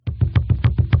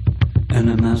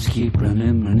and the mouse keep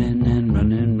running, running and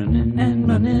running, running and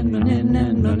running, running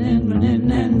and running,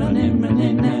 running and running,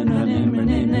 running and running,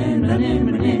 running and running,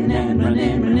 running and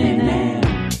running, running and.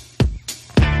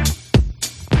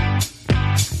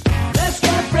 Let's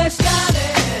get fresh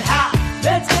started, ha!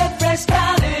 Let's get fresh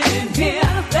started in here.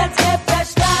 Let's get fresh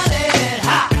started,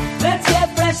 ha! Let's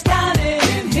get fresh started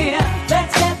in here.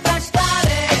 Let's get fresh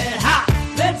started,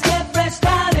 ha! Let's get fresh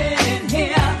started in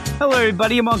here. Hello,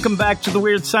 everybody, and welcome back to the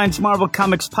Weird Science Marvel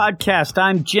Comics podcast.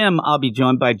 I'm Jim. I'll be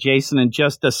joined by Jason in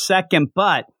just a second.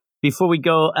 But before we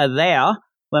go there,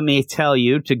 let me tell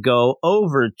you to go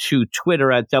over to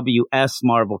Twitter at WS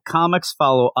Marvel Comics.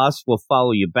 Follow us. We'll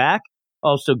follow you back.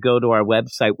 Also, go to our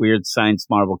website,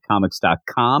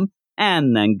 WeirdScienceMarvelComics.com,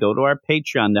 and then go to our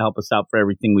Patreon to help us out for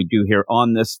everything we do here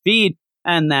on this feed.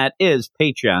 And that is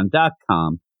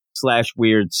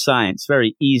patreon.com/WeirdScience.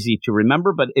 Very easy to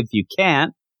remember, but if you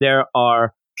can't, there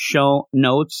are show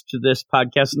notes to this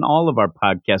podcast and all of our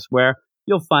podcasts where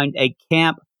you'll find a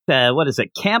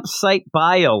campsite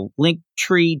bio, link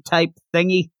tree type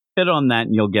thingy. Hit on that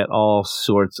and you'll get all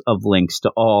sorts of links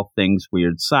to all things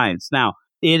Weird Science. Now,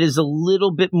 it is a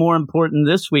little bit more important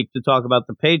this week to talk about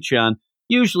the Patreon.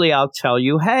 Usually I'll tell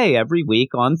you, hey, every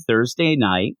week on Thursday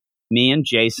night, me and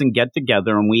Jason get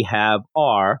together and we have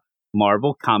our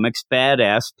Marvel Comics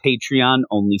Badass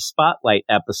Patreon-only Spotlight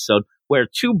episode where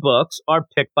two books are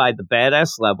picked by the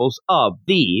badass levels of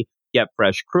the Get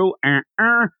Fresh crew. And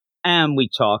we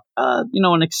talk,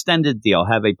 an extended deal,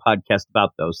 have a podcast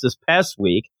about those. This past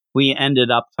week, we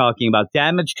ended up talking about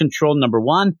Damage Control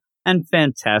 #1 and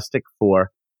Fantastic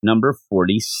Four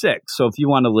 #46. So if you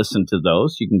want to listen to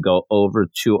those, you can go over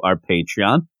to our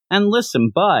Patreon and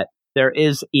listen. But there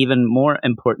is even more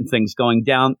important things going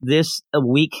down. This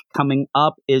week coming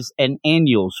up is an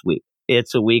annuals week.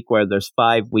 It's a week where there's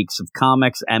 5 weeks of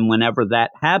comics, and whenever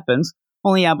that happens,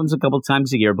 only happens a couple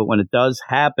times a year, but when it does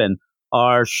happen,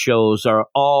 our shows are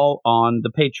all on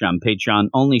the Patreon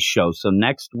only shows. So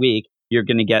next week, you're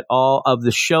going to get all of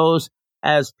the shows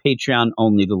as Patreon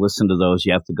only. To listen to those,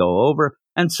 you have to go over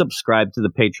and subscribe to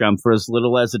the Patreon for as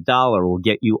little as $1. We'll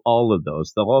get you all of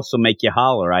those. They'll also make you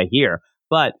holler, I hear.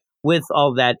 But with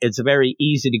all that, it's very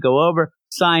easy to go over,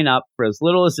 sign up for as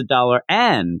little as $1.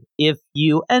 And if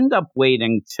you end up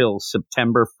waiting till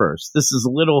September 1st, this is a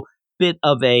little bit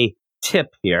of a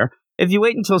tip here. If you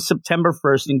wait until September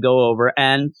 1st and go over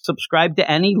and subscribe to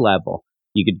any level,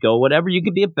 you could go whatever. You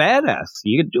could be a badass.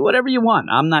 You could do whatever you want.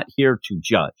 I'm not here to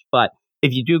judge. But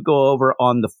if you do go over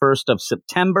on the 1st of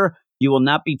September, you will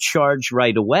not be charged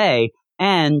right away.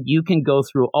 And you can go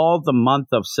through all the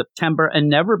month of September and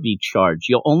never be charged.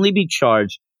 You'll only be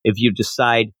charged if you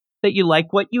decide that you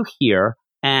like what you hear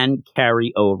and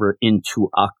carry over into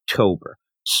October.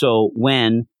 So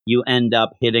when you end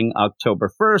up hitting October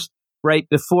 1st, right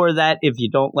before that, if you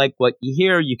don't like what you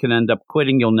hear, you can end up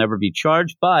quitting. You'll never be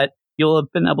charged, but you'll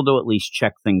have been able to at least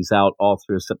check things out all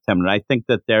through September. I think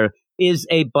that there is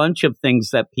a bunch of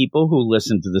things that people who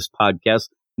listen to this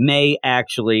podcast may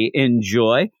actually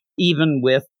enjoy, even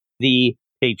with the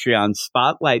Patreon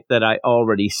Spotlight that I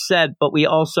already said. But we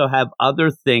also have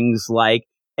other things like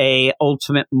a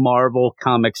Ultimate Marvel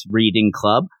Comics Reading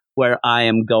Club, where I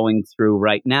am going through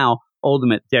right now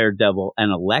Ultimate Daredevil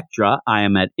and Elektra. I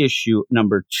am at issue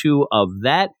 #2 of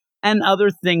that, and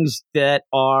other things that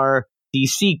are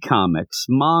DC Comics,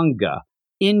 manga,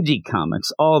 indie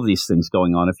comics, all of these things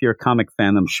going on. If you're a comic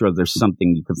fan, I'm sure there's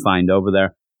something you can find over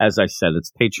there. As I said,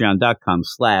 it's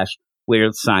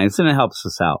patreon.com/Weird Science, and it helps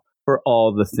us out for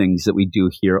all the things that we do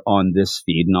here on this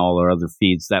feed and all our other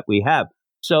feeds that we have.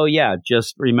 So yeah,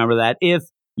 just remember that. If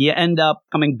you end up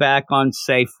coming back on,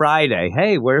 say, Friday,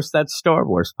 hey, where's that Star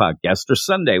Wars podcast? Or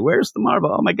Sunday, where's the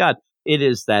Marvel? Oh my God, it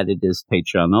is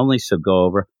Patreon only. So go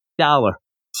over $1.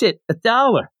 That's it,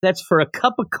 $1. That's for a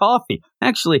cup of coffee.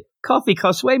 Actually, coffee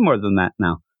costs way more than that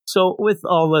now. So with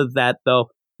all of that, though,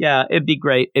 yeah, it'd be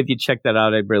great if you check that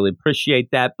out. I'd really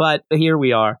appreciate that. But here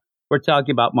we are. We're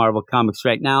talking about Marvel Comics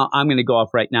right now. I'm going to go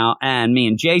off right now, and me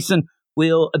and Jason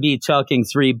will be talking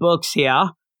 3 books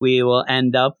here. We will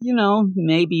end up,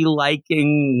 maybe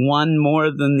liking one more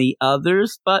than the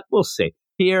others, but we'll see.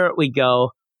 Here we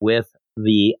go with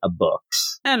the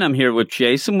books. And I'm here with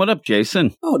Jason. What up,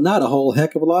 Jason? Oh, not a whole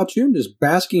heck of a lot, Jim. Just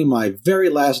basking in my very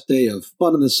last day of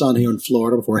fun in the sun here in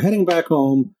Florida before heading back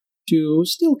home to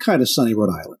still kind of sunny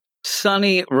Rhode Island.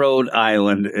 Sunny Rhode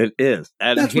Island it is.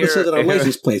 And that's what it says at our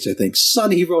laziest place, I think.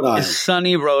 Sunny Rhode Island.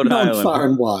 Sunny Rhode Island. Known far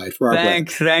and wide for our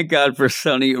Thank God for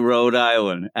sunny Rhode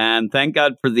Island. And thank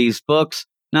God for these books.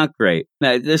 Not great.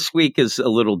 Now, this week is a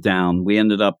little down. We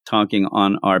ended up talking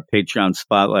on our Patreon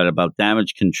Spotlight about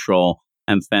Damage Control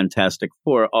and Fantastic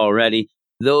Four already.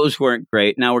 Those weren't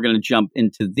great. Now we're going to jump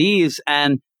into these.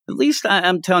 And at least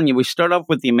I'm telling you, we start off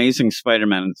with The Amazing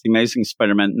Spider-Man. It's The Amazing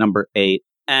Spider-Man number 8.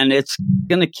 And it's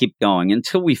going to keep going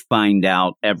until we find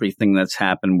out everything that's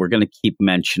happened. We're going to keep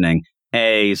mentioning,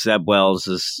 hey, Zeb Wells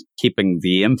is keeping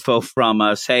the info from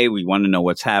us. Hey, we want to know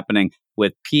what's happening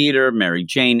with Peter, Mary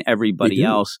Jane, everybody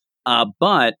else.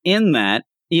 But in that,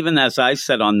 even as I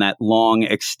said on that long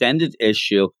extended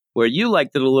issue, where you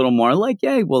liked it a little more, like,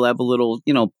 hey, we'll have a little,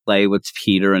 play with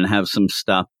Peter and have some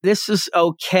stuff. This is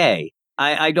okay.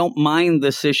 I don't mind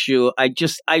this issue.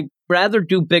 I'd rather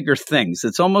do bigger things.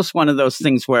 It's almost one of those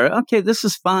things where, okay, this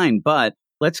is fine, but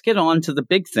let's get on to the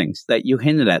big things that you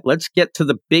hinted at. Let's get to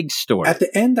the big story. At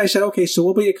the end, I said, okay, so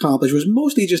what we accomplished was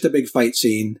mostly just a big fight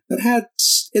scene that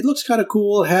it looks kind of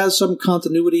cool, has some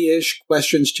continuity-ish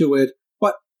questions to it,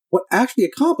 but what actually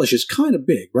accomplished is kind of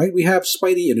big, right? We have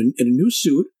Spidey in a new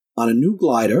suit, on a new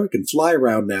glider, can fly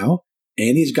around now,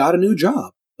 and he's got a new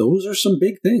job. Those are some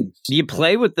big things. You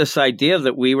play with this idea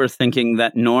that we were thinking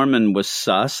that Norman was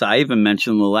sus. I even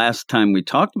mentioned the last time we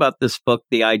talked about this book,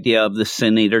 the idea of the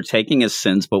Sin Eater taking his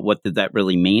sins, but what did that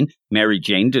really mean? Mary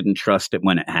Jane didn't trust it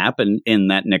when it happened in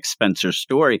that Nick Spencer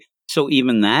story. So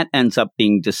even that ends up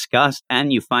being discussed,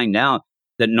 and you find out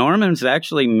that Norman's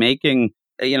actually making,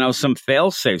 some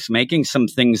fail-safes, making some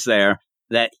things there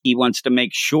that he wants to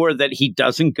make sure that he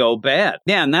doesn't go bad.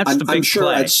 Yeah, and that's the big I'm sure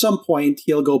play. At some point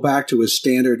he'll go back to his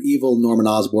standard evil Norman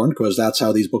Osborn, because that's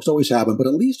how these books always happen. But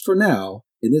at least for now,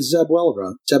 in this Zeb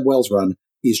Wells run,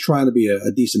 he's trying to be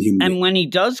a decent human being. And when he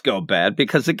does go bad,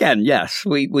 because again, yes,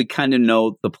 we kind of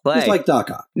know the play. It's like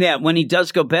Doc Ock. Yeah, when he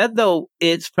does go bad, though,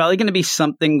 it's probably going to be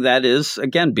something that is,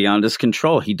 again, beyond his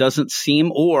control. He doesn't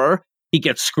seem, or he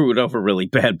gets screwed over really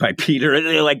bad by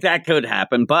Peter. Like, that could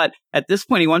happen. But at this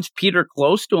point, he wants Peter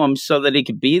close to him so that he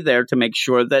could be there to make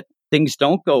sure that things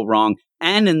don't go wrong.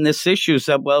 And in this issue,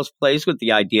 Zeb Wells plays with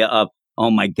the idea of, oh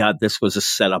my God, this was a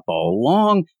setup all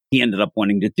along. He ended up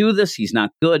wanting to do this. He's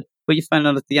not good. But you find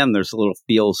out at the end, there's a little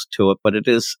feels to it. But it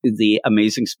is The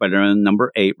Amazing Spider-Man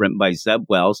number 8, written by Zeb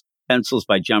Wells, pencils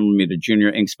by John Romita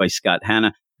Jr., inks by Scott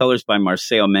Hanna, colors by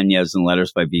Marcelo Menez, and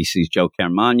letters by VC's Joe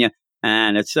Caramagna.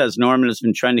 And it says Norman has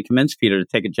been trying to convince Peter to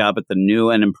take a job at the new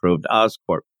and improved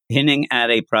Oscorp, hinting at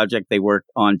a project they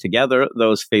worked on together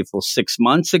those fateful 6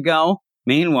 months ago.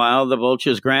 Meanwhile, the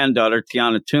Vulture's granddaughter,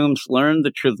 Tiana Toombs, learned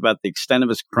the truth about the extent of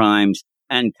his crimes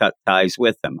and cut ties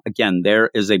with him. Again,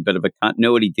 there is a bit of a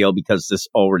continuity deal because this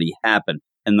already happened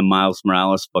in the Miles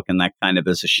Morales book, and that kind of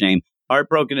is a shame.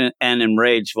 Heartbroken and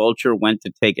enraged, Vulture went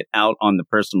to take it out on the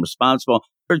person responsible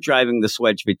for driving this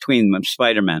wedge between them,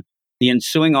 Spider-Man. The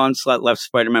ensuing onslaught left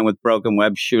Spider-Man with broken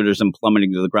web shooters and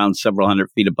plummeting to the ground several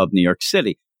hundred feet above New York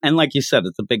City. And like you said,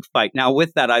 it's a big fight. Now,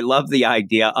 with that, I love the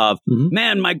idea of,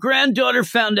 man, my granddaughter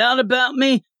found out about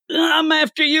me. I'm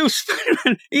after you,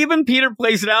 Spider-Man. Even Peter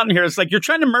plays it out in here. It's like, you're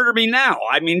trying to murder me now.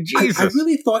 I mean, Jesus. I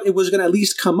really thought it was going to at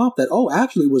least come up that,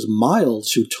 actually it was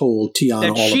Miles who told Tiana all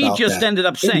about that. She just ended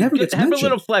up saying, have a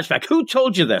little flashback. Who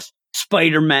told you this?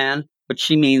 Spider-Man. But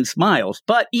she means Miles.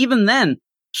 But even then,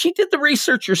 she did the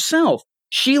research herself.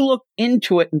 She looked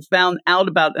into it and found out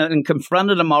about it and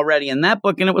confronted him already in that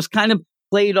book. And it was kind of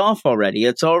played off already.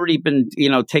 It's already been,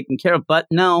 taken care of. But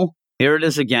no, here it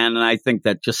is again. And I think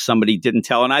that just somebody didn't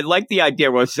tell. And I like the idea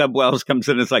where Zeb Wells comes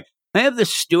in and is like, I have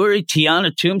this story,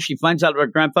 Tiana Toombs. She finds out about her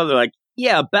grandfather. Like,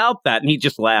 yeah, about that. And he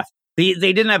just laughed. They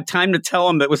didn't have time to tell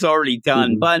him that was already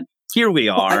done. But here we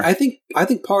are. Well, I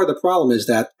think part of the problem is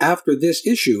that after this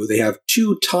issue, they have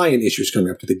 2 tie-in issues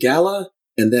coming up, to the Gala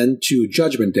and then to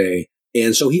Judgment Day.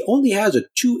 And so he only has a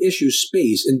 2-issue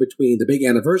space in between the big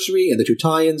anniversary and the 2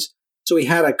 tie-ins. So he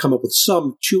had to come up with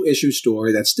some 2-issue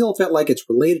story that still felt like it's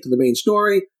related to the main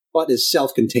story, but is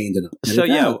self-contained enough. And so,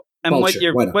 yeah. And what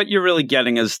you're really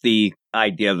getting is the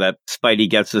idea that Spidey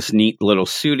gets this neat little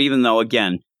suit, even though,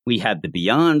 again, we had the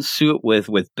Beyond suit with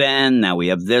Ben. Now we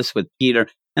have this with Peter.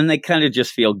 And they kind of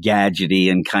just feel gadgety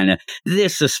and kind of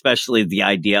this, especially the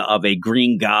idea of a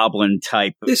Green Goblin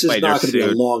type. This is not going to be a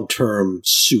long-term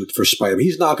suit for Spider-Man.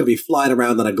 He's not going to be flying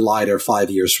around on a glider 5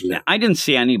 years from now. I didn't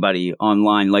see anybody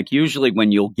online. Like usually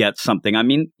when you'll get something, I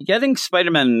mean, getting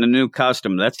Spider-Man in a new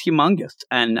costume, that's humongous.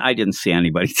 And I didn't see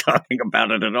anybody talking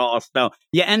about it at all. So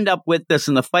you end up with this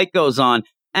and the fight goes on.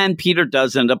 And Peter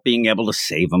does end up being able to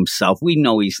save himself. We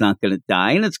know he's not going to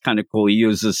die. And it's kind of cool. He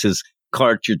uses his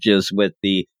cartridges with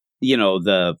the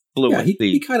fluid. Yeah,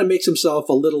 he kind of makes himself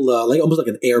a little, almost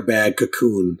like an airbag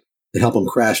cocoon to help him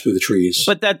crash through the trees.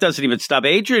 But that doesn't even stop.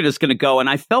 Adrian is going to go, and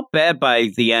I felt bad by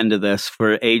the end of this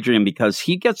for Adrian because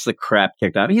he gets the crap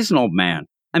kicked out. He's an old man.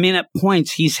 I mean, at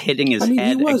points, he's hitting his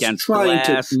head he was against trying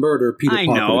glass. to murder Peter I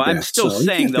Parker know. to I'm death, still so you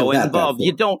saying, can't feel though, that involved, bad for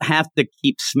you him. don't have to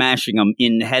keep smashing them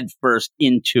in head first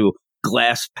into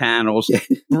glass panels,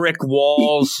 brick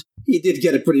walls. He did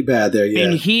get it pretty bad there, yeah.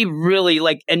 And he really,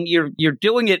 and you're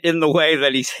doing it in the way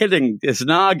that he's hitting his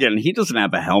noggin. He doesn't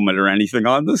have a helmet or anything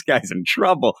on. This guy's in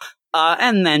trouble.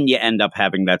 And then you end up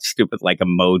having that stupid,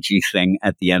 emoji thing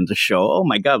at the end of the show. Oh,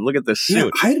 my God, look at this suit. Yeah,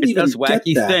 I didn't even does get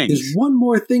wacky that. things. There's one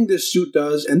more thing this suit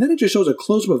does, and then it just shows a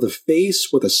close-up of the face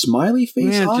with a smiley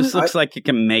face on it. It just looks like you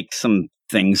can make some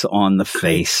things on the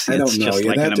face. I don't it's know. just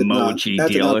like an emoji that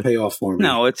deal. Did not pay off for me.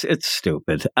 No, it's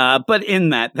stupid. But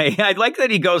in that, I like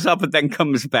that he goes up and then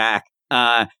comes back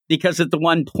because at the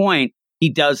one point,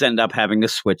 he does end up having to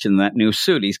switch in that new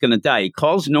suit. He's going to die. He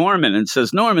calls Norman and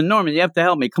says, Norman, you have to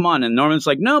help me. Come on. And Norman's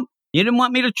like, nope, you didn't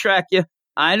want me to track you.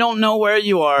 I don't know where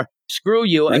you are. Screw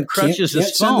you. And crushes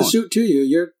his phone. Send the suit to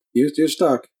you. You're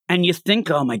stuck. And you think,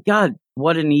 oh, my God,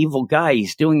 what an evil guy.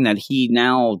 He's doing that. He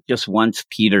now just wants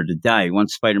Peter to die. He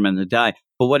wants Spider-Man to die.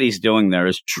 But what he's doing there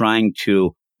is trying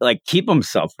to keep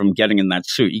himself from getting in that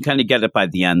suit. You kind of get it by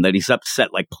the end that he's upset.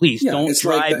 Please don't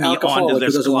drive me onto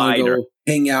this doesn't glider. Want to go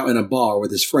hang out in a bar with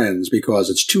his friends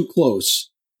because it's too close.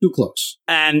 Too close.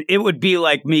 And it would be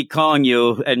like me calling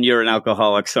you and you're an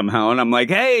alcoholic somehow. And I'm like,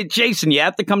 hey, Jason, you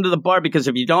have to come to the bar because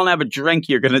if you don't have a drink,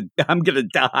 I'm going to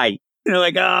die. You're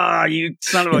like, you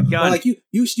son of a gun.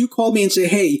 You call me and say,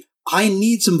 hey, I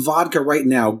need some vodka right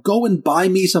now. Go and buy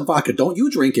me some vodka. Don't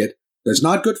you drink it. That's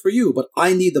not good for you, but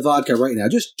I need the vodka right now.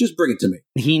 Just bring it to me.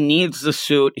 He needs the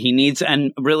suit.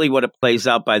 And really what it plays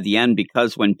out by the end,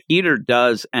 because when Peter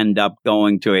does end up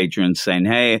going to Adrian saying,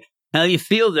 hey, how you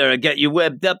feel there? I got you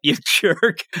webbed up, you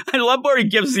jerk. I love where he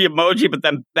gives the emoji, but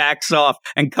then backs off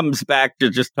and comes back to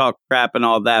just talk crap and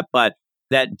all that. But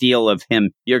that deal of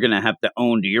him, you're going to have to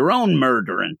own to your own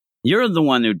murdering. You're the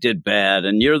one who did bad,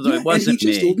 and it wasn't me.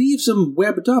 And he just leaves him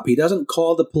webbed up. He doesn't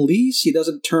call the police. He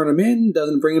doesn't turn him in.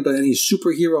 Doesn't bring him to any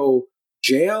superhero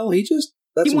jail. He just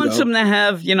lets him go. He wants him to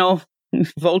have,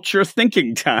 vulture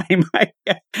thinking time.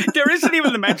 There isn't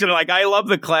even the mention. I love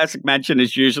the classic mention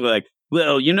is usually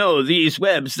well, these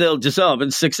webs, they'll dissolve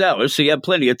in 6 hours, so you have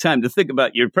plenty of time to think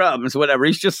about your problems, whatever.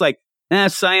 He's just like,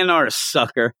 sayonara,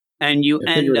 sucker. And you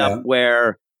end up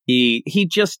where he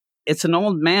just, it's an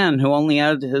old man who only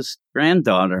had his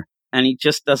granddaughter, and he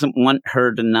just doesn't want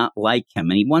her to not like him.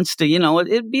 And he wants to,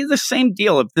 it'd be the same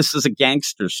deal if this is a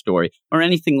gangster story or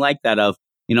anything like that of,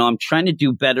 I'm trying to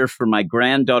do better for my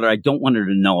granddaughter. I don't want her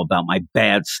to know about my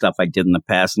bad stuff I did in the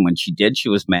past. And when she did, she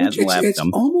was mad and left him. It's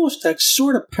almost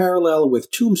sort of parallel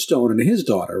with Tombstone and his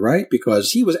daughter, right?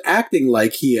 Because he was acting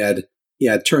like he had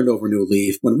turned over a new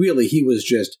leaf when really he was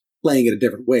just playing it a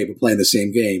different way, but playing the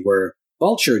same game, where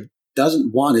Vulture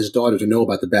doesn't want his daughter to know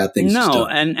about the bad things he's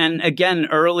done. And again,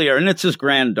 earlier, and it's his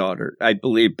granddaughter, I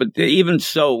believe, but even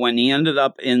so, when he ended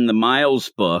up in the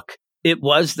Miles book, it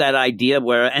was that idea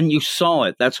where, and you saw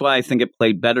it, that's why I think it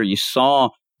played better. You saw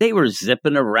they were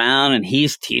zipping around and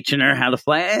he's teaching her how to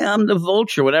fly. Hey, I'm the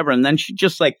Vulture, whatever. And then she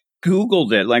just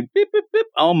Googled it, beep, beep, beep.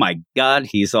 Oh my God,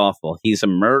 he's awful. He's a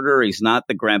murderer. He's not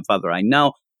the grandfather I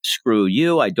know. Screw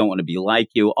you. I don't want to be like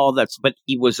you. All that's, but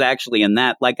he was actually in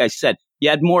that, like I said,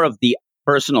 you had more of the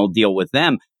personal deal with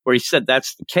them where he said,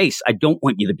 that's the case. I don't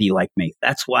want you to be like me.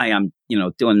 That's why I'm,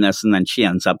 doing this. And then she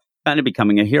ends up kind of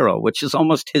becoming a hero, which is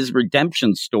almost his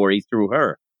redemption story through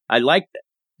her. I liked it.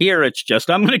 Here, it's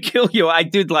just, I'm going to kill you. I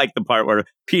did like the part where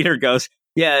Peter goes,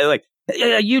 yeah,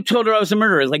 you told her I was a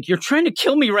murderer. You're trying to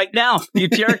kill me right now, you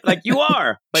jerk. You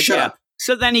are. Shut up.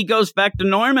 So then he goes back to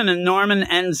Norman, and Norman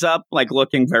ends up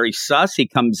looking very sus. He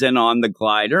comes in on the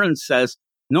glider and says,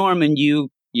 Norman, you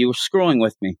were screwing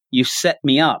with me. You set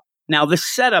me up. Now, the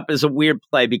setup is a weird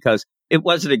play because it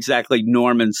wasn't exactly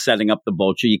Norman setting up the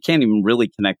Vulture. You can't even really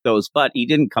connect those, but he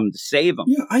didn't come to save him.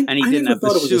 Yeah, I never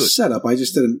thought it was a setup. I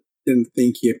just didn't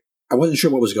think I wasn't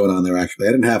sure what was going on there, actually.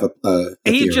 I didn't have a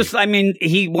he theory. just,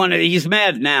 he's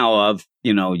mad now of,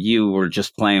 you were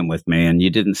just playing with me and you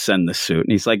didn't send the suit.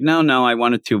 And he's like, no, I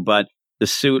wanted to, but the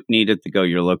suit needed to go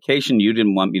your location. You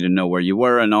didn't want me to know where you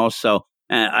were. And also,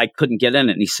 I couldn't get in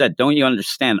it. And he said, don't you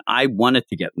understand? I wanted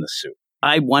to get in the suit.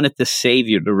 I wanted to save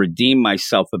you, to redeem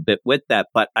myself a bit with that,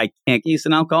 but I can't. He's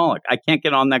an alcoholic. I can't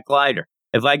get on that glider.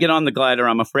 If I get on the glider,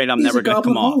 I'm afraid I'm never going to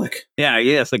come off. Yeah,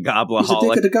 he is a goblaholic. He's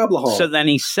addicted to goblaholic. So then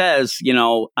he says,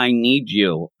 I need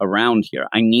you around here.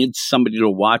 I need somebody to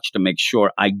watch to make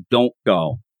sure I don't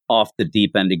go off the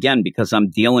deep end again because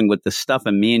I'm dealing with this stuff.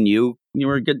 And me and you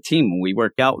were a good team. We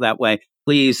work out that way.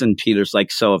 Please. And Peter's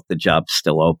like, so if the job's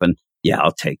still open, yeah,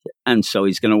 I'll take it. And so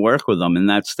he's going to work with them. And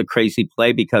that's the crazy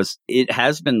play because it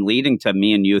has been leading to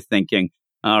me and you thinking,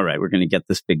 all right, we're going to get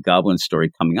this big goblin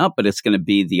story coming up, but it's going to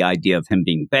be the idea of him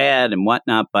being bad and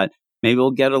whatnot. But maybe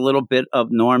we'll get a little bit of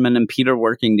Norman and Peter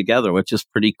working together, which is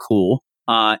pretty cool.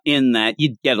 In that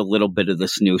you'd get a little bit of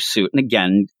this new suit. And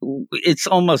again, it's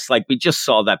almost like we just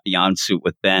saw that Beyond suit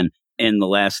with Ben in the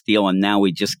last deal. And now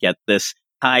we just get this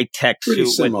high-tech Pretty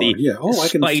suit similar. with the I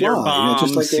can spider fly, bombs,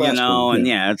 just like the last one.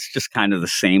 and it's just kind of the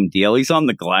same deal. He's on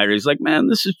the glider. He's like, man,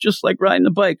 this is just like riding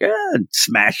a bike,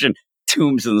 smashing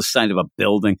tombs in the side of a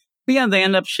building. But yeah, they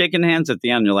end up shaking hands at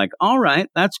the end. You're like, all right,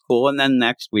 that's cool. And then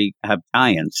next we have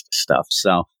tie-ins to stuff.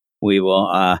 So we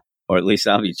will, or at least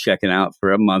I'll be checking out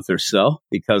for a month or so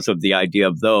because of the idea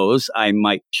of those. I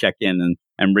might check in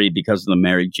and read because of the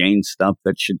Mary Jane stuff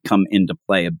that should come into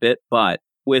play a bit. But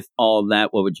with all that,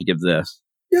 what would you give this?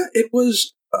 Yeah, it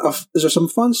was. There's some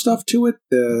fun stuff to it.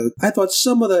 I thought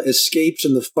some of the escapes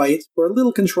in the fight were a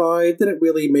little contrived. Didn't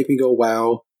really make me go,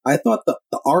 wow. I thought the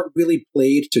art really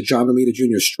played to John Romita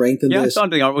Jr.'s strength in this. Yeah, I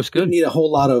thought the art was good. Didn't need a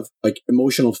whole lot of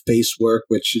emotional face work,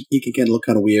 which he can look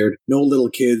kind of weird. No little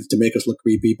kids to make us look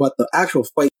creepy, but the actual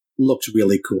fight looks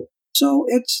really cool. So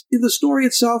it's the story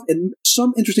itself, and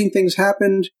some interesting things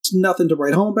happened. It's nothing to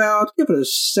write home about. Give it a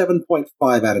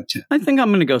 7.5 out of 10. I think I'm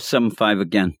going to go 7.5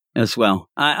 again as well.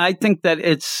 I think that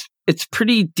it's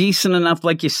pretty decent enough,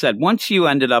 like you said. Once you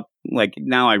ended up,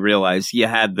 now I realize you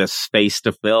had the space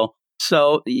to fill.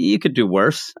 So you could do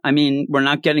worse. I mean, we're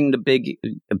not getting the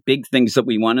big things that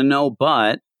we want to know,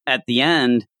 but at the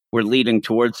end, we're leading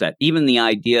towards that. Even the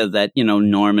idea that,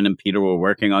 Norman and Peter were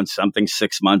working on something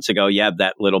 6 months ago. You have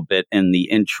that little bit in the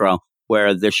intro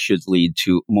where this should lead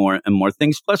to more and more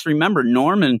things. Plus, remember,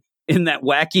 Norman, in that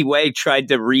wacky way, tried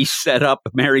to reset up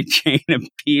Mary Jane and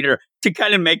Peter to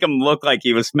kind of make him look like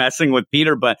he was messing with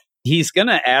Peter. But he's going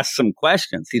to ask some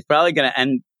questions. He's probably going to,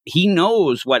 and he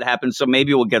knows what happened. So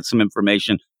maybe we'll get some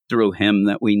information through him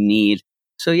that we need.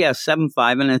 So yeah,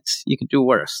 7.5, and you could do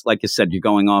worse. Like I said, you're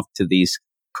going off to these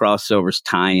crossovers,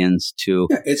 tie-ins to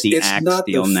the Axe not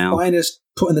deal the now. Finest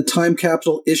put in the time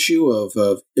capsule issue of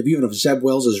Zeb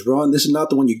Wells' run. This is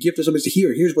not the one you give to somebody to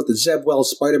here's what the Zeb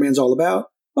Wells Spider-Man's all about.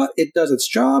 But it does its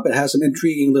job. It has some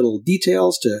intriguing little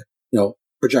details to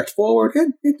project forward,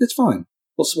 and it's fine.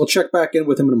 We'll check back in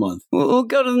with him in a month. We'll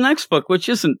go to the next book, which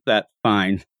isn't that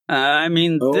fine.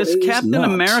 This Captain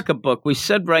America book, we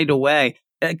said right away,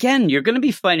 again, you're going to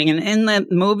be fighting. And in the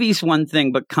movies, one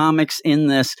thing, but comics in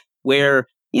this, where,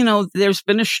 there's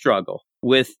been a struggle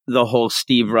with the whole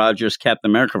Steve Rogers Captain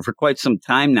America for quite some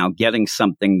time now, getting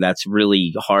something that's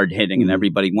really hard-hitting and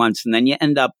everybody wants. And then you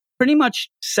end up pretty much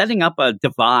setting up a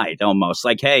divide almost.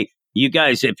 Like, hey, you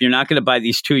guys, if you're not going to buy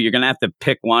these two, you're going to have to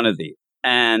pick one of these.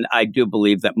 And I do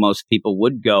believe that most people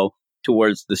would go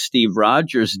towards the Steve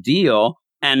Rogers deal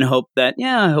and hope that,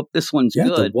 I hope this one's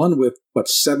good. The one with,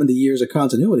 70 years of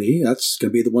continuity, that's going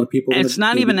to be the one people... And it's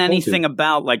not even anything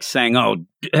about saying, oh,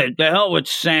 the hell with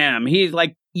Sam. He's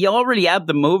you already have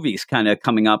the movies kind of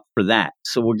coming up for that.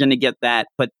 So we're going to get that.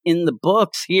 But in the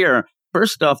books here,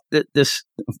 first off, this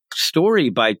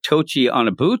story by Tochi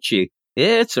Onyebuchi,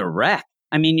 it's a wreck.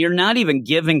 I mean, you're not even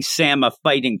giving Sam a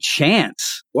fighting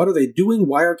chance. What are they doing?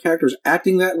 Why are characters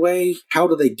acting that way? How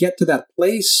do they get to that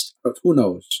place? Who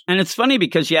knows? And it's funny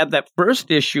because you have that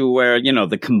first issue where,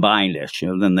 the combined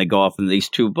issue, then they go off in these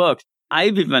two books.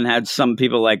 I've even had some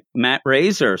people like Matt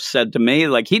Razor said to me,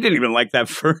 he didn't even like that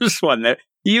first one. That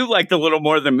you liked a little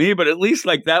more than me, but at least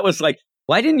that was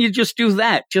why didn't you just do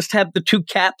that? Just have the two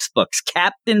Caps books,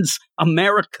 Captains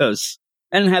Americas,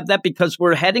 and have that because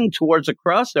we're heading towards a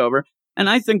crossover. And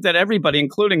I think that everybody,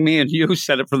 including me and you,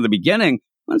 said it from the beginning.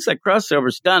 Once that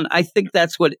crossover's done, I think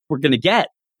that's what we're going to get.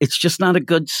 It's just not a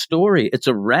good story. It's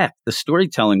a wreck. The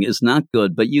storytelling is not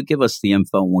good, but you give us the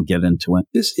info and we'll get into it.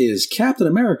 This is Captain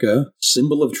America,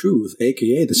 Symbol of Truth,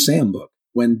 a.k.a. the Sam book.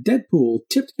 When Deadpool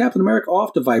tipped Captain America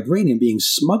off to vibranium being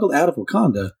smuggled out of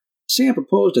Wakanda, Sam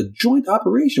proposed a joint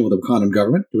operation with the Wakandan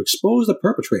government to expose the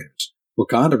perpetrators.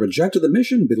 Wakanda rejected the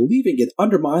mission, believing it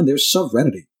undermined their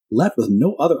sovereignty. Left with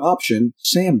no other option,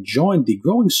 Sam joined the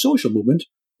growing social movement,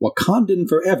 Wakandan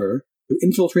Forever, to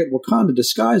infiltrate Wakanda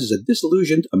disguised as a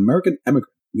disillusioned American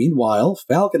immigrant. Meanwhile,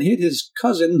 Falcon hid his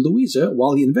cousin Louisa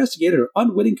while he investigated her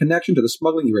unwitting connection to the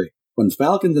smuggling ring. When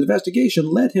Falcon's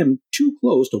investigation led him too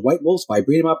close to White Wolf's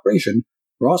vibranium operation,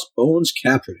 Crossbones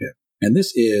captured him. And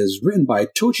this is written by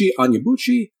Tochi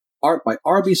Onyebuchi, art by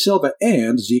R.B. Silva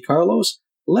and Z. Carlos,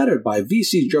 lettered by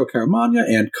V.C. Joe Caramagna,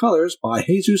 and colors by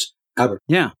Jesus Albert.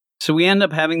 Yeah. So we end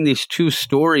up having these two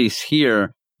stories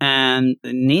here, and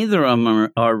neither of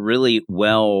them are really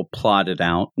well plotted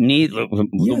out. The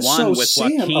one with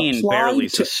Sam Joaquin barely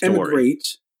is a story.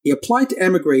 He applied to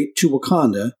emigrate to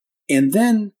Wakanda, and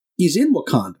then he's in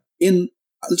Wakanda, in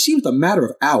it seems a matter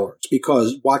of hours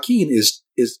because Joaquin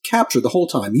is captured the whole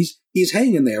time. He's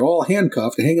hanging there, all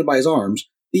handcuffed and hanging by his arms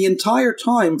the entire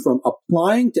time from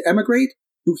applying to emigrate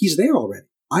to he's there already.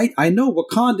 I know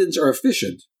Wakandans are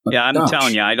efficient. Yeah, I'm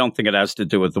telling you, I don't think it has to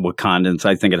do with the Wakandans.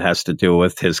 I think it has to do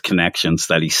with his connections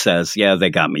that he says, yeah, they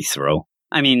got me through.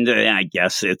 I mean, I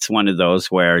guess it's one of those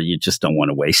where you just don't want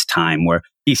to waste time, where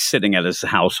he's sitting at his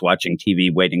house watching TV,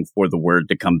 waiting for the word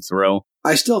to come through.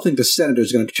 I still think the senator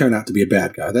is going to turn out to be a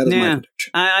bad guy. That is my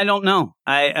prediction. I don't know.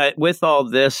 I with all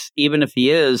this, even if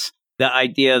he is, the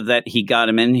idea that he got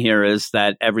him in here is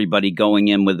that everybody going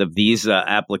in with a visa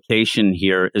application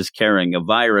here is carrying a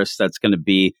virus that's going to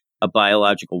be a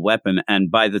biological weapon.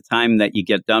 And by the time that you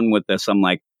get done with this, I'm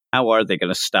like, how are they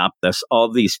going to stop this?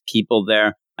 All these people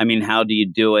there. I mean, how do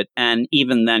you do it? And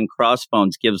even then,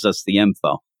 Crossbones gives us the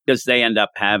info because they end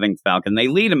up having Falcon. They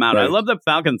lead him out. Right. I love that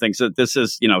Falcon thinks that this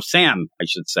is, Sam, I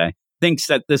should say, thinks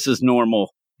that this is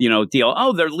normal, deal.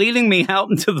 Oh, they're leading me out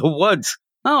into the woods.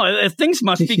 Oh, things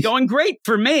must be going great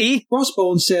for me.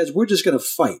 Crossbones says, we're just going to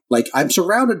fight. Like, I'm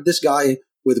surrounded this guy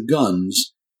with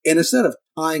guns, and instead of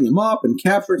tying him up and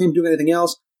capturing him, doing anything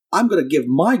else, I'm going to give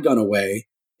my gun away,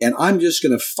 and I'm just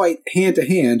going to fight hand to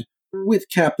hand with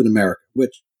Captain America,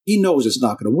 which he knows it's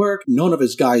not going to work. None of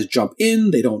his guys jump in.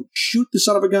 They don't shoot the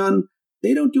son of a gun.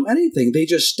 They don't do anything. They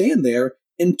just stand there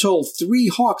until 3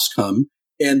 Hawks come,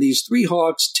 and these 3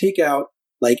 Hawks take out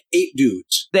like 8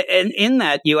 dudes. And in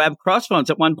that, you have Crossbones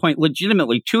at one point,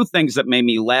 legitimately 2 things that made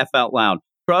me laugh out loud.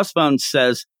 Crossbones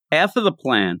says, half of the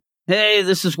plan. Hey,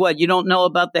 this is what you don't know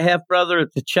about the half-brother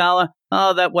of T'Challa?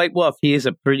 Oh, that White Wolf, he is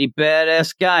a pretty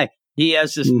badass guy. He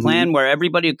has this plan where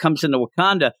everybody who comes into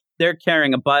Wakanda, they're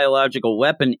carrying a biological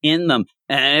weapon in them,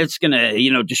 and it's going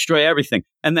to, destroy everything.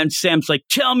 And then Sam's like,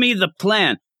 tell me the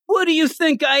plan. What do you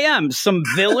think I am? Some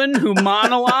villain who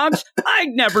monologues? I'd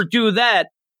never do that.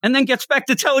 And then gets back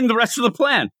to telling the rest of the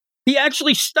plan. He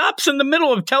actually stops in the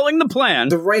middle of telling the plan.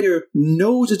 The writer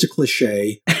knows it's a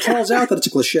cliche, calls out that it's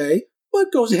a cliche,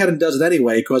 but goes ahead and does it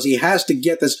anyway because he has to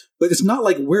get this. But it's not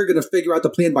like we're going to figure out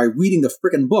the plan by reading the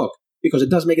frickin' book because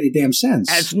it doesn't make any damn sense.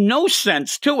 Has no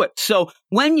sense to it. So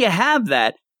when you have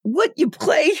that, what you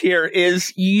play here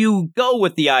is you go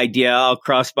with the idea, oh,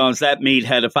 Crossbones, that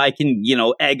meathead, if I can,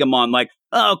 egg him on like,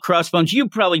 oh, Crossbones, you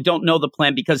probably don't know the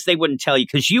plan because they wouldn't tell you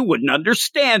because you wouldn't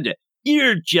understand it.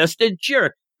 You're just a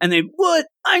jerk. And they, what?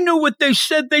 I know what they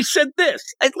said. They said this.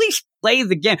 At least play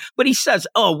the game. But he says,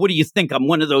 oh, what do you think? I'm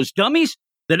one of those dummies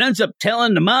that ends up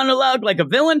telling the monologue like a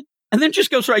villain and then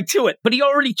just goes right to it. But he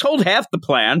already told half the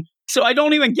plan. So I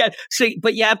don't even get,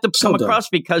 but you have to come across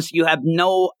because you have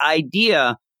no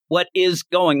idea what is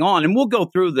going on. And we'll go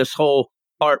through this whole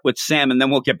part with Sam and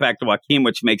then we'll get back to Joaquin,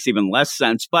 which makes even less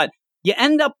sense. But you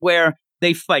end up where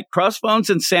they fight. Crossbones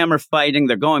and Sam are fighting.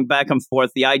 They're going back and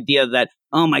forth. The idea that,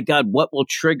 oh my God, what will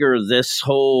trigger this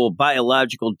whole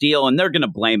biological deal? And they're going to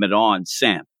blame it on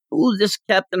Sam. Ooh, this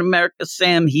Captain America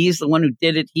Sam, he's the one who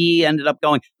did it. He ended up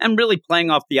going and really playing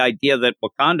off the idea that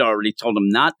Wakanda already told him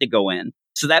not to go in.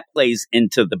 So that plays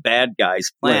into the bad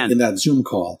guy's plan. Right, in that Zoom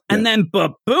call. And then,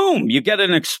 boom, you get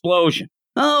an explosion.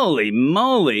 Holy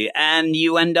moly. And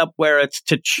you end up where it's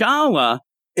T'Challa.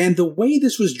 And the way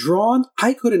this was drawn,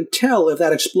 I couldn't tell if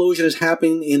that explosion is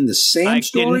happening in the Sam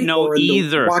story or in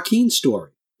the Joaquin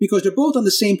story. Because they're both on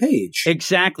the same page.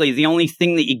 Exactly. The only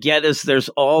thing that you get is there's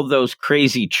all those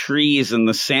crazy trees in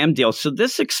the Sam deal. So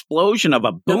this explosion of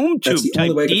a boom tube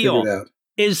type deal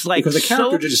is like because the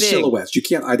characters are just silhouettes. You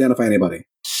can't identify anybody.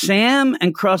 Sam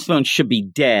and Crossbones should be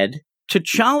dead.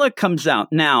 T'Challa comes out.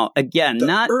 Now, again, the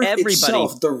not earth everybody.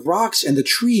 Itself, the rocks and the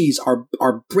trees are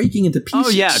breaking into pieces. Oh,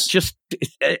 yeah, just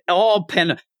all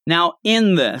Now,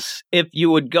 in this, if you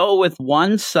would go with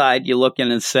one side, you look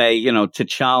in and say,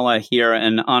 T'Challa here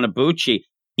and Anabuchi,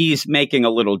 he's making a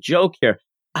little joke here.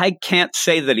 I can't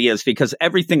say that he is because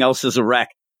everything else is a wreck.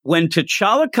 When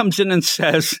T'Challa comes in and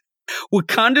says,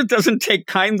 Wakanda doesn't take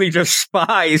kindly to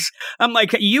spies. I'm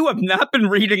like, you have not been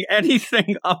reading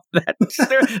anything of that.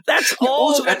 That's all.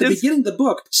 Also, at the beginning of the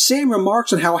book, Sam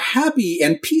remarks on how happy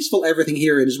and peaceful everything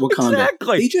here is Wakanda.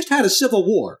 Exactly. They just had a civil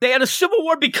war. They had a civil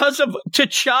war because of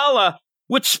T'Challa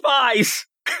with spies.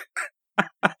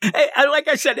 Like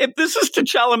I said, if this is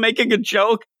T'Challa making a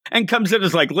joke and comes in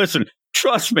as like, listen,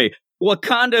 trust me,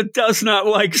 Wakanda does not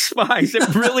like spies.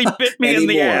 It really bit me in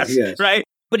the ass, yes. Right?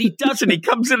 But he doesn't. He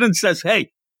comes in and says, hey,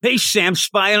 Sam,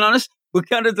 spying on us?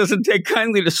 Wakanda doesn't take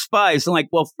kindly to spies. I'm like,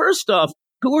 well, first off,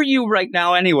 who are you right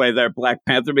now anyway there, Black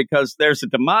Panther? Because there's a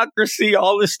democracy,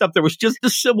 all this stuff. There was just a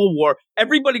civil war.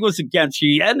 Everybody was against you.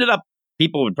 You ended up,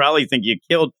 people would probably think you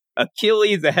killed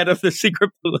Achille, the head of the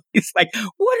secret police, like,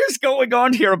 what is going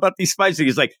on here about these spies? And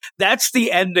he's like, that's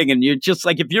the ending. And you're just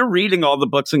like, if you're reading all the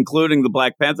books, including the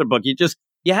Black Panther book,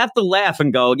 you have to laugh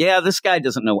and go, yeah, this guy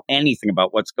doesn't know anything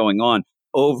about what's going on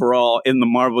overall in the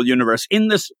Marvel universe in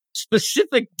this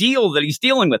specific deal that he's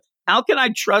dealing with. How can I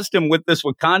trust him with this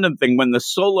Wakandan thing when the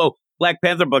solo Black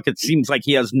Panther book, it seems like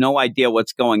he has no idea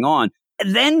what's going on?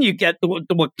 And then you get the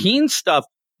Joaquin stuff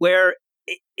where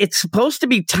it's supposed to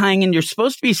be tying in. You're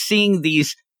supposed to be seeing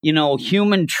these,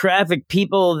 human traffic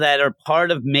people that are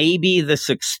part of maybe this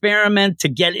experiment to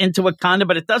get into Wakanda,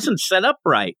 but it doesn't set up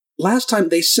right. Last time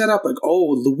they set up like,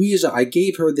 Louisa, I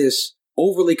gave her this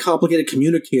overly complicated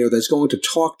communicator that's going to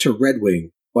talk to Red Wing.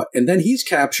 And then he's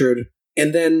captured,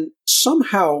 and then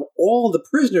somehow all the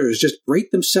prisoners just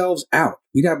break themselves out.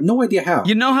 We'd have no idea how.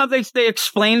 You know how they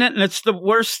explain it, and it's the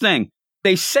worst thing.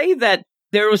 They say that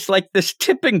there was like this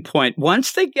tipping point.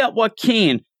 Once they got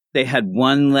Joaquin, they had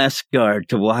one less guard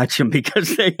to watch him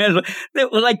because they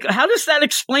were like, how does that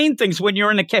explain things when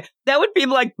you're in a cave? That would be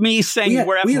like me saying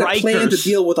we're at Rikers. We had a plan to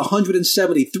deal with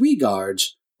 173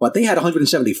 guards, but they had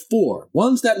 174.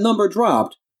 Once that number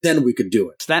dropped, then we could do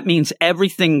it. So that means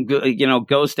everything,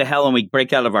 goes to hell and we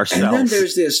break out of ourselves. And then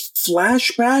there's this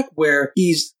flashback where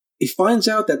he finds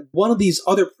out that one of these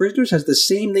other prisoners has the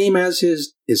same name as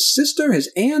his sister,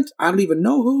 his aunt. I don't even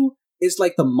know who. It's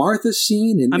like the Martha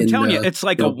scene. I'm telling you, it's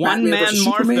like a one-man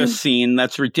Martha scene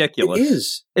that's ridiculous. It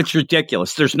is. It's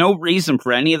ridiculous. There's no reason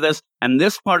for any of this. And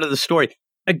this part of the story,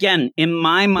 again, in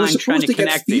my mind, trying to connect these. We're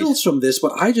supposed to get feels from this,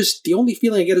 but the only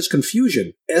feeling I get is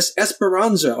confusion.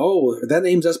 Esperanza. Oh, that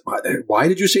name's Esperanza. Why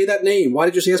did you say that name? Why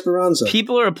did you say Esperanza?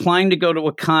 People are applying to go to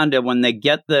Wakanda when they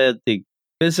get the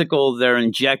physical, they're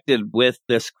injected with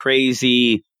this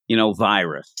crazy,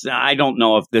 virus. I don't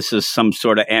know if this is some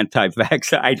sort of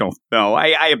anti-vax. I don't know.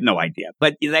 I have no idea.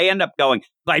 But they end up going,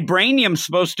 vibranium's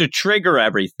supposed to trigger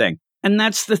everything. And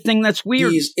that's the thing that's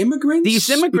weird. These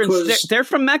immigrants, they're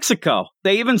from Mexico.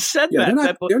 They even said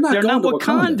that. They're not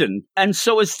Wakandan. And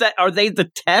so are they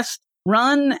the test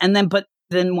run? And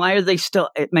then why are they still,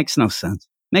 it makes no sense.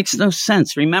 Makes no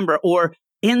sense. Remember, or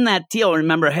in that deal,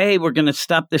 hey, we're going to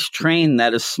stop this train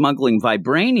that is smuggling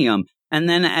vibranium. And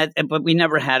then, but we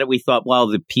never had it. We thought, well,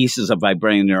 the pieces of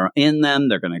vibranium are in them.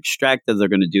 They're going to extract it. They're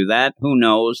going to do that. Who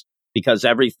knows? Because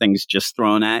everything's just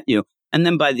thrown at you. And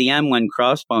then by the end, when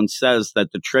Crossbones says that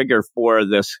the trigger for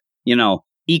this,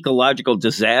 ecological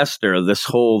disaster, this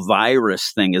whole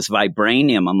virus thing is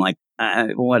vibranium, I'm like,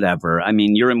 whatever. I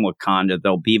mean, you're in Wakanda.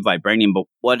 There'll be vibranium, but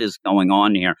what is going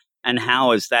on here? And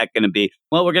how is that going to be?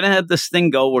 Well, we're going to have this thing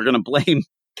go. We're going to blame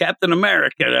Captain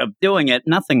America of doing it.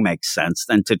 Nothing makes sense.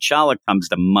 Then T'Challa comes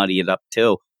to muddy it up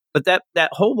too. But that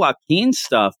whole Joaquin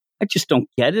stuff, I just don't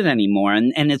get it anymore.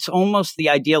 And it's almost the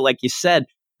idea, like you said,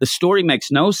 the story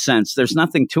makes no sense. There's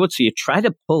nothing to it. So you try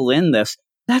to pull in this.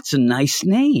 That's a nice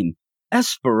name,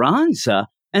 Esperanza.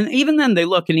 And even then they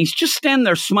look and he's just standing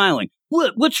there smiling.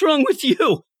 What's wrong with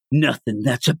you? Nothing.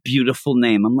 That's a beautiful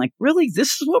name. I'm like, really?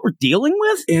 This is what we're dealing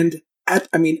with? And at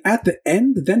the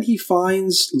end, then he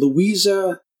finds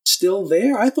Louisa still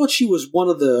there. I thought she was one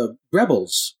of the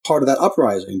rebels, part of that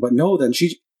uprising. But no, then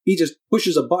he just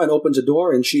pushes a button, opens a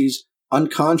door, and she's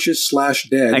unconscious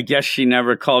 / dead. I guess she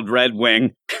never called Red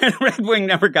Wing. Red Wing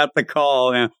never got the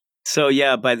call. Yeah. So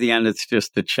yeah, by the end, it's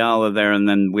just T'Challa there. And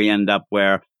then we end up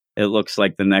where it looks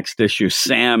like the next issue,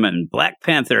 Sam and Black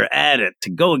Panther at it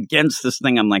to go against this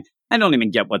thing. I'm like, I don't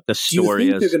even get what the story is.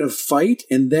 Do you think they're going to fight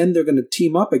and then they're going to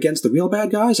team up against the real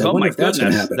bad guys? I wonder if that's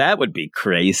going to happen. That would be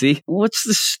crazy. What's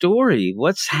the story?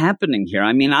 What's happening here?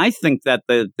 I mean, I think that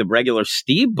the regular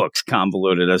Steve book's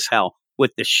convoluted as hell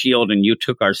with the shield and you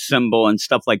took our symbol and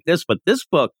stuff like this. But this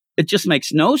book, it just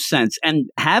makes no sense. And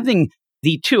having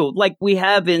the two, like we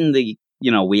have in the,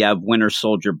 we have Winter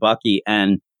Soldier Bucky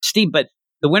and Steve, but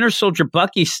the Winter Soldier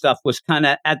Bucky stuff was kind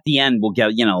of at the end. We'll get,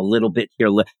 a little bit here.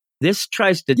 This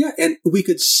tries to... Yeah, and we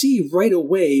could see right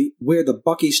away where the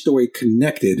Bucky story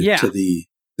connected to the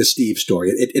Steve story.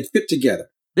 It fit together.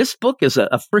 This book is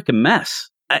a freaking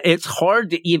mess. It's hard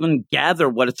to even gather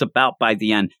what it's about by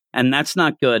the end, and that's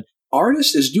not good.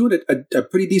 Artist is doing a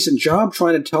pretty decent job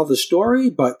trying to tell the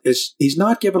story, but he's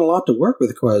not given a lot to work with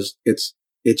because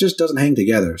it just doesn't hang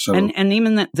together. So and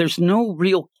even that, there's no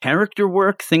real character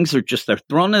work. Things are just, they're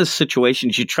thrown into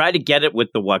situations. You try to get it with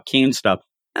the Joaquin stuff.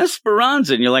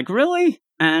 Esperanza, and you're like, really?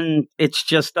 And it's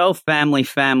just,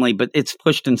 family, but it's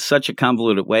pushed in such a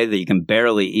convoluted way that you can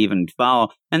barely even follow.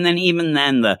 And then even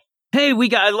then,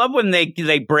 I love when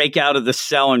they break out of the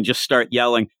cell and just start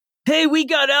yelling, hey, we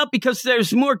got out because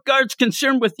there's more guards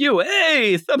concerned with you.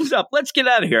 Hey, thumbs up, let's get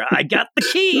out of here. I got the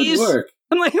keys. Good work.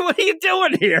 I'm like, what are you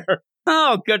doing here?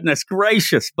 Oh, goodness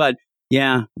gracious. But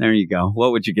yeah, there you go.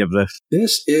 What would you give this?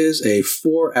 This is a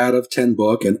 4 out of 10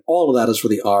 book, and all of that is for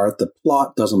the art. The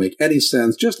plot doesn't make any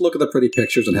sense. Just look at the pretty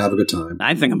pictures and have a good time.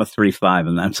 I think I'm a 3.5,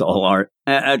 and that's all art.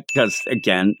 Because,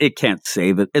 again, it can't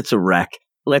save it. It's a wreck.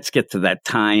 Let's get to that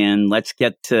tie-in. Let's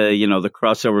get to, the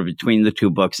crossover between the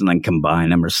two books and then combine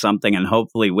them or something. And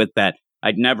hopefully with that,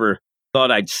 I'd never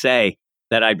thought I'd say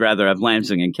that I'd rather have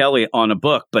Lansing and Kelly on a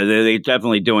book, but they're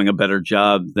definitely doing a better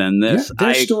job than this. Yeah,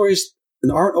 their stories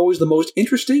aren't always the most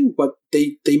interesting, but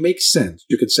they make sense.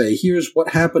 You could say, here's what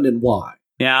happened and why.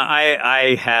 Yeah,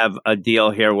 I have a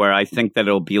deal here where I think that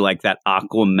it'll be like that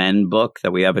Aquaman book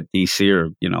that we have at DC,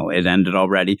 or, it ended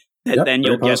already. Yep, then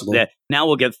you'll get that. Now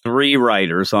we'll get 3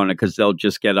 writers on it because they'll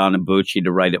just get Onibuchi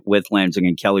to write it with Lansing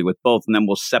and Kelly with both, and then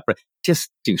we'll separate.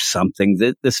 Just do something.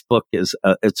 This book is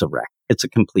it's a wreck. It's a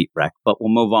complete wreck. But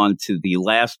we'll move on to the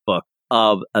last book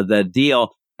of the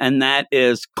deal, and that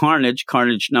is Carnage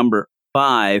number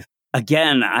 5.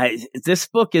 Again, this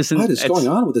book isn't. What is going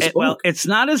on with this book? Well, it's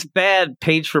not as bad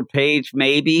page for page,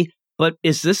 maybe. But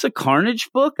is this a Carnage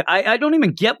book? I don't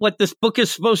even get what this book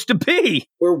is supposed to be.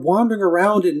 We're wandering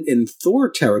around in Thor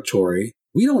territory.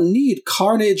 We don't need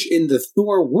Carnage in the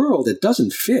Thor world. It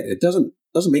doesn't fit. It doesn't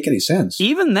make any sense.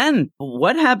 Even then,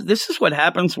 what happened? This is what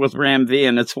happens with Ram V,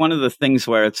 and it's one of the things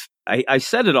where I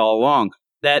said it all along,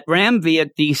 that Ram V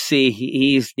at DC,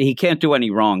 he can't do any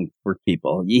wrong for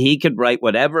people. He could write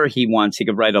whatever he wants. He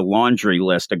could write a laundry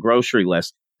list, a grocery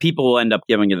list. People will end up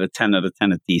giving it a 10 out of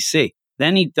 10 at DC.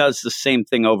 Then he does the same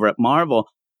thing over at Marvel,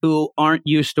 who aren't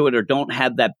used to it or don't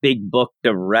have that big book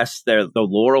to rest the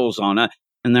laurels on it,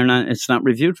 and it's not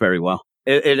reviewed very well.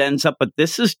 It ends up, but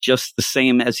this is just the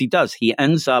same as he does. He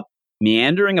ends up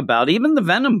meandering about, even the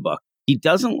Venom book. He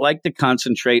doesn't like to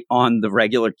concentrate on the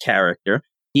regular character.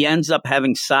 He ends up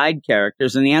having side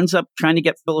characters, and he ends up trying to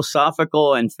get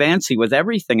philosophical and fancy with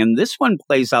everything. And this one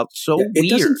plays out so weird. It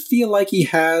doesn't feel like he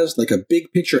has like a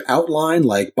big picture outline,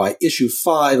 like by issue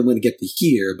 5, I'm going to get to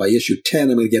here. By issue 10,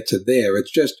 I'm going to get to there. It's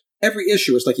just every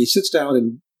issue, it's like he sits down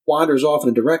and wanders off in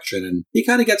a direction, and he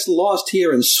kind of gets lost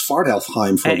here in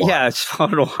Svartalfheim for a while. Yeah,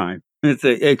 Svartalfheim.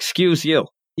 Excuse you.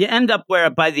 You end up where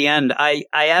by the end, I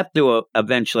have to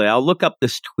eventually, I'll look up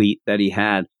this tweet that he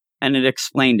had, and it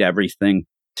explained everything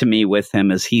to me with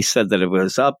him, as he said that it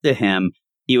was up to him.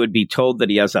 He would be told that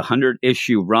he has a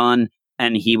 100-issue run,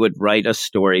 and he would write a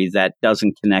story that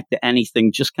doesn't connect to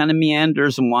anything, just kind of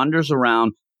meanders and wanders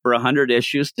around for 100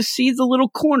 issues to see the little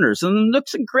corners and the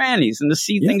nooks and crannies and to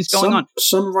see things going on.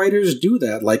 Some writers do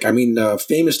that. Like,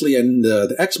 famously in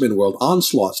the X-Men world,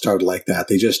 Onslaught started like that.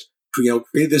 They just,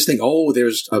 created this thing. Oh,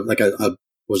 there's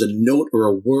was a note or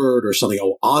a word or something.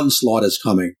 Oh, Onslaught is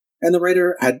coming. And the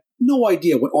writer had no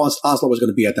idea what Onslaught was going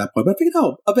to be at that point. But I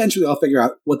figured, eventually I'll figure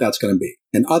out what that's going to be.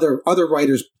 And other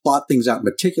writers plot things out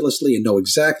meticulously and know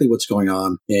exactly what's going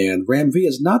on. And Ram V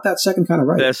is not that second kind of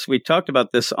writer. We talked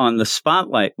about this on the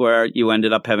Spotlight, where you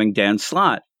ended up having Dan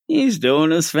Slott. He's doing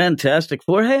his Fantastic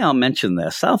Four. Hey, I'll mention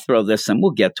this. I'll throw this in.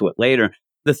 We'll get to it later.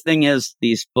 The thing is,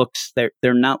 these books,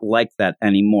 they're not like that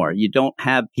anymore. You don't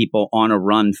have people on a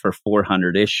run for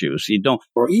 400 issues. You don't.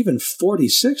 Or even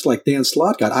 46 like Dan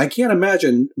Slott got. I can't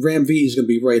imagine Ram V is going to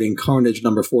be writing Carnage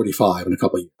number 45 in a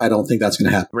couple of years. I don't think that's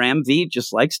going to happen. Ram V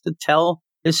just likes to tell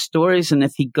his stories, and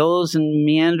if he goes and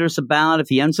meanders about, if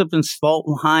he ends up in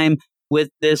Svartalfheim with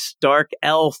this dark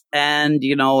elf and,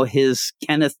 his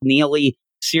Kenneth Neely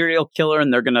serial killer,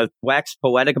 and they're going to wax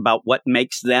poetic about what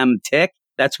makes them tick,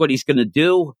 that's what he's going to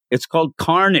do. It's called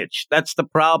Carnage. That's the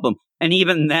problem. And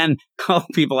even then,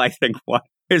 people, I think, what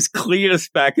is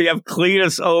Cletus back? You have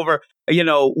Cletus over,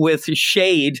 with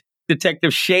Shade,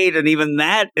 Detective Shade, and even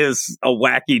that is a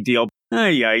wacky deal.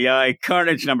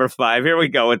 Carnage number 5. Here we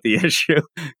go with the issue.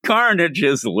 Carnage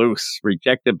is loose,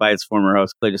 rejected by its former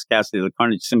host, Cletus Cassidy. The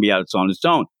Carnage symbiote is on its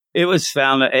own. It has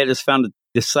found a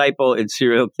disciple in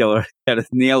serial killer Kenneth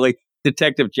Neely.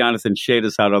 Detective Jonathan Shade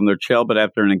is out on their trail, but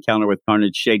after an encounter with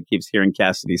Carnage, Shade keeps hearing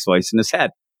Cassidy's voice in his head.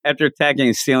 After attacking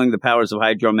and stealing the powers of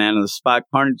Hydro Man on the spot,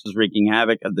 Carnage is wreaking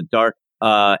havoc at the dark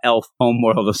elf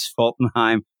homeworld of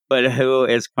Svartalfheim. But who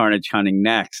is Carnage hunting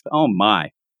next? Oh my.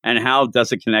 And how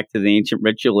does it connect to the ancient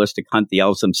ritualistic hunt the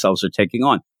elves themselves are taking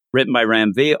on? Written by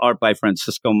Ram V, art by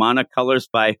Francisco Mana, colors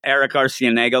by Eric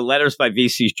Arcienega, letters by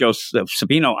VC's Joseph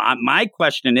Sabino. My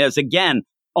question is, again,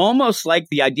 almost like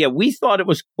the idea, we thought it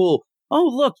was cool. Oh,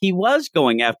 look, he was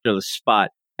going after the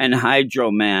Spot and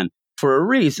Hydro Man for a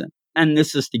reason. And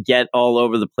this is to get all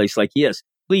over the place like he is.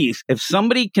 Please, if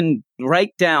somebody can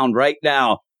write down right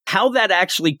now how that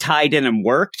actually tied in and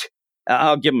worked,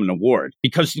 I'll give him an award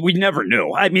because we never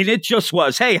knew. I mean, it just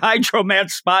was, hey, Hydromat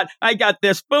spot, I got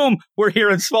this, boom, we're here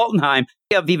in Svartalfheim.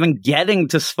 Of even getting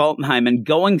to Svartalfheim and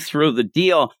going through the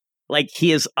deal, like he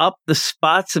has upped the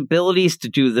spot's abilities to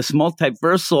do this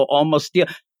multiversal almost deal,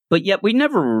 but yet we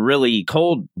never really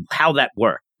told how that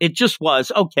worked. It just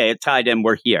was, okay, it tied in,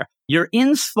 we're here. You're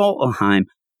in Svartalfheim.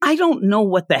 I don't know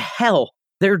what the hell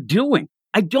they're doing.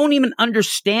 I don't even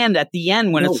understand at the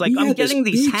end when it's like, I'm getting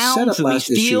these hounds and these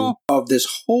deal. Of this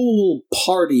whole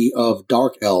party of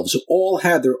dark elves who all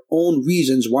had their own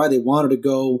reasons why they wanted to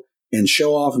go and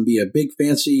show off and be a big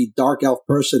fancy dark elf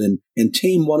person and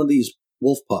tame one of these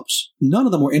wolf pups. None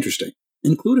of them were interesting,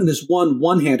 including this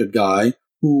one-handed guy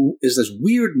who is this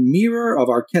weird mirror of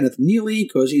our Kenneth Neely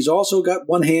because he's also got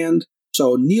one hand.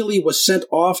 So Neely was sent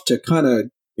off to kind of,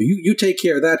 you take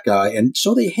care of that guy. And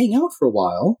so they hang out for a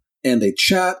while. And they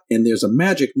chat, and there's a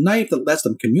magic knife that lets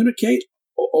them communicate.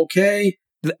 Okay.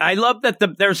 I love that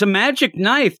there's a magic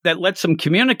knife that lets them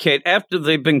communicate after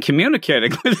they've been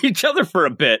communicating with each other for a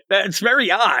bit. That's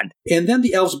very odd. And then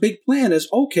the elf's big plan is,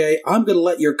 okay, I'm going to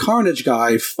let your Carnage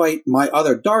guy fight my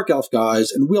other Dark Elf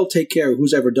guys, and we'll take care of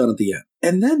who's ever done at the end.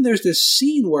 And then there's this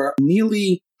scene where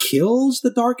Neely kills the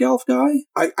Dark Elf guy.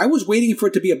 I was waiting for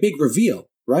it to be a big reveal,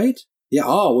 right? Yeah,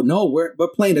 oh, no, we're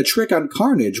playing a trick on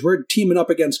Carnage. We're teaming up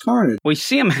against Carnage. We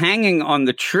see him hanging on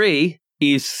the tree.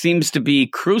 He seems to be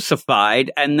crucified.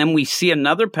 And then we see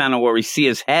another panel where we see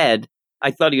his head.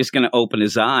 I thought he was going to open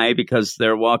his eye because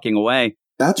they're walking away.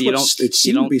 That's what it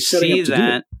seemed to be setting up to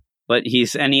do. But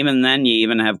and even then, you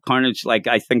even have Carnage. Like,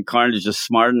 I think Carnage is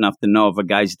smart enough to know if a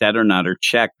guy's dead or not or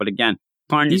check. But again,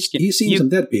 Carnage, he's seen some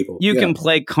dead people. You can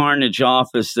play Carnage off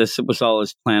as this. It was all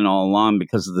his plan all along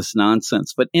because of this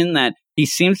nonsense. But in that, he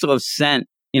seems to have sent,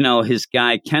 his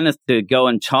guy Kenneth to go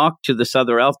and talk to this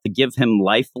other elf to give him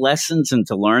life lessons and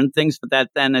to learn things. But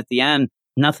then at the end,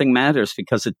 nothing matters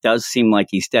because it does seem like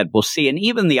he's dead. We'll see. And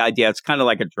even the idea, it's kind of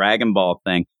like a Dragon Ball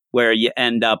thing where you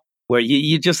end up where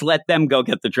you just let them go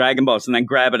get the Dragon Balls and then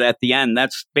grab it at the end.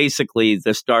 That's basically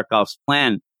this Dark Elf's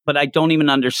plan. But I don't even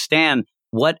understand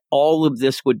what all of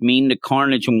this would mean to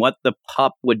Carnage and what the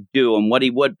pup would do and what he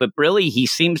would. But really, he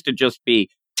seems to just be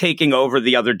taking over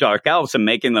the other Dark Elves and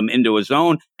making them into his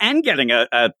own and getting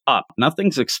a pup.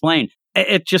 Nothing's explained.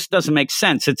 It just doesn't make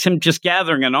sense. It's him just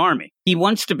gathering an army. He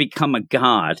wants to become a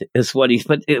god, is what he's.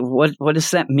 But what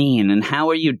does that mean? And how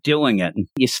are you doing it? And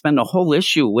you spend a whole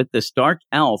issue with this Dark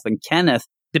Elf and Kenneth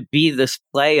to be this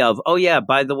play of, oh yeah,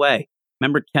 by the way,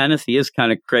 remember Kenneth? He is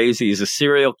kind of crazy. He's a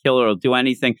serial killer. He'll do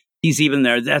anything. He's even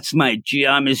there. That's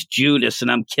I'm his Judas, and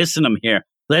I'm kissing him here.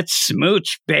 Let's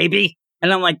smooch, baby.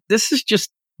 And I'm like, this is just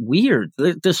weird.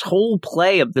 This whole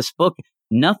play of this book,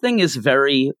 nothing is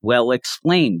very well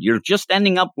explained. You're just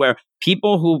ending up where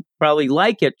people who probably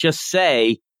like it just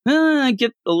say, I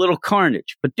get a little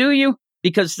Carnage. But do you?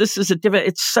 Because this is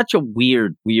it's such a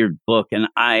weird book, and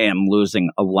I am losing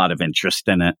a lot of interest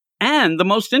in it. And the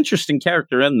most interesting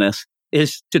character in this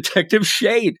is Detective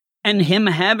Shade. And him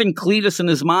having Cletus in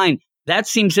his mind, that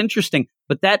seems interesting.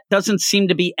 But that doesn't seem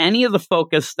to be any of the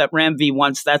focus that Ram V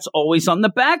wants. That's always on the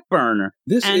back burner.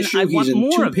 This issue, he's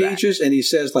in 2 pages, and he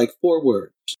says like 4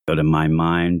 words. But in my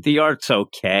mind, the art's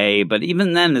okay. But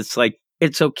even then, it's like,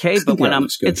 it's okay. But when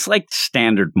it's like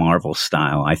standard Marvel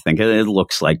style, I think. It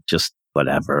looks like just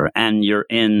whatever. And you're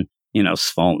in,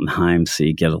 Svartalfheim, so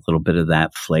you get a little bit of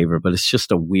that flavor. But it's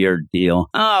just a weird deal.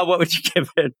 What would you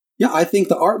give it? Yeah, I think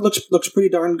the art looks pretty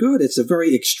darn good. It's a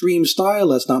very extreme style.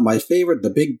 That's not my favorite. The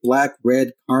big black,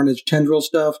 red, Carnage tendril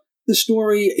stuff. The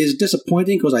story is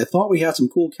disappointing because I thought we had some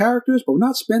cool characters, but we're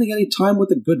not spending any time with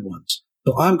the good ones.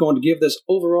 So I'm going to give this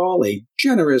overall a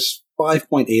generous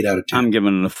 5.8 out of 10. I'm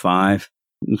giving it a 5.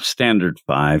 Standard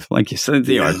 5. Like you said,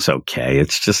 the art's okay.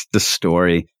 It's just the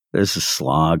story. There's a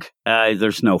slog.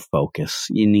 There's no focus.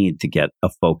 You need to get a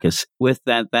focus. With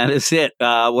that, that is it.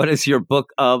 What is your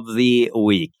book of the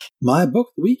week? My book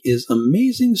of the week is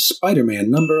Amazing Spider-Man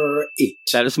number 8.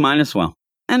 That is mine as well.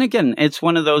 And again, it's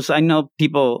one of those, I know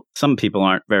some people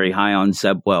aren't very high on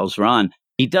Zeb Wells' run.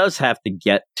 He does have to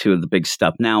get to the big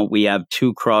stuff. Now, we have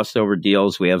 2 crossover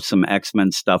deals. We have some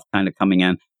X-Men stuff kind of coming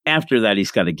in. After that,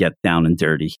 he's got to get down and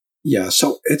dirty. Yeah,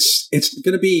 so it's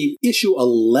going to be issue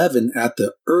 11 at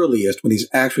the earliest when he's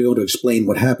actually going to explain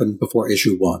what happened before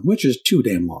issue 1, which is too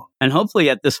damn long. And hopefully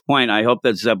at this point, I hope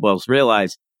that Zeb Wells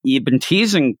realized you've been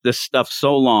teasing this stuff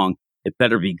so long, it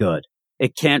better be good.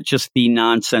 It can't just be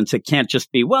nonsense. It can't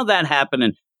just be, well, that happened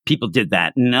and people did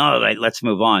that. No, let's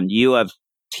move on. You have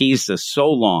teased this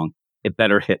so long, it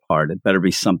better hit hard. It better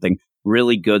be something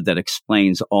really good that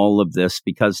explains all of this,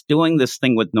 because doing this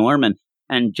thing with Norman,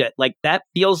 and like that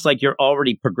feels like you're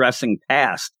already progressing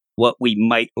past what we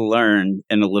might learn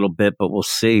in a little bit, but we'll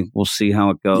see. We'll see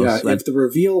how it goes. Yeah, if the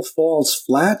reveal falls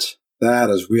flat, that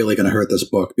is really going to hurt this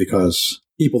book because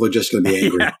people are just going to be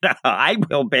angry. I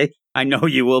will be. I know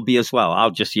you will be as well. I'll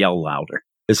just yell louder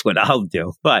is what I'll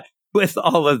do. But with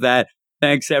all of that,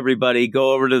 thanks, everybody.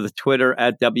 Go over to the Twitter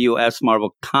at WS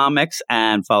Marvel Comics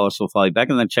and follow us. We'll follow you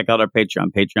back. And then check out our Patreon,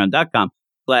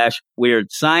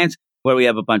 patreon.com/Weird Science, where we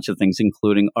have a bunch of things,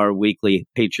 including our weekly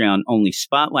Patreon-only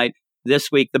spotlight.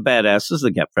 This week, the badasses, the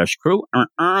Get Fresh crew,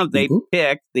 they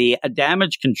picked the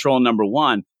Damage Control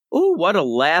 #1. Ooh, what a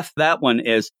laugh that one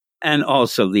is. And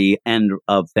also the end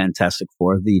of Fantastic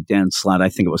Four, the Dan Slott, I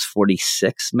think it was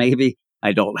 46, maybe.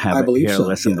 I don't have it here, so,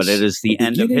 listen, yes. But it is the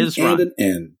end of his run. An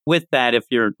end. With that, if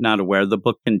you're not aware, the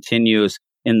book continues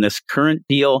in this current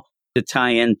deal to tie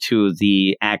into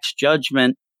the Axe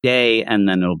Judgment Day, and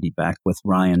then it'll be back with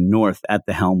Ryan North at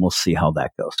the helm. We'll see how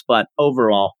that goes. But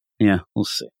overall, yeah, we'll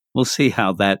see. We'll see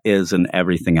how that is and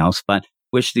everything else. But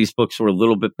wish these books were a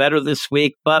little bit better this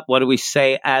week. But what do we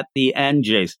say at the end,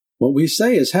 Jason? What we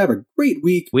say is have a great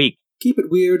week. Keep it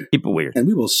weird. Keep it weird. And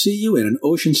we will see you in an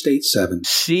Ocean State 7.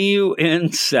 See you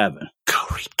in 7. Go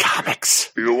read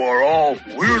comics. You are all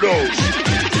weirdos.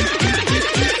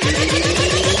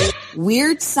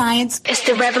 Weird science is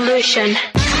the revolution.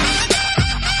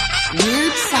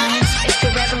 Weird science is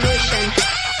the revolution.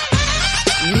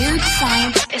 Weird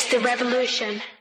science is the revolution.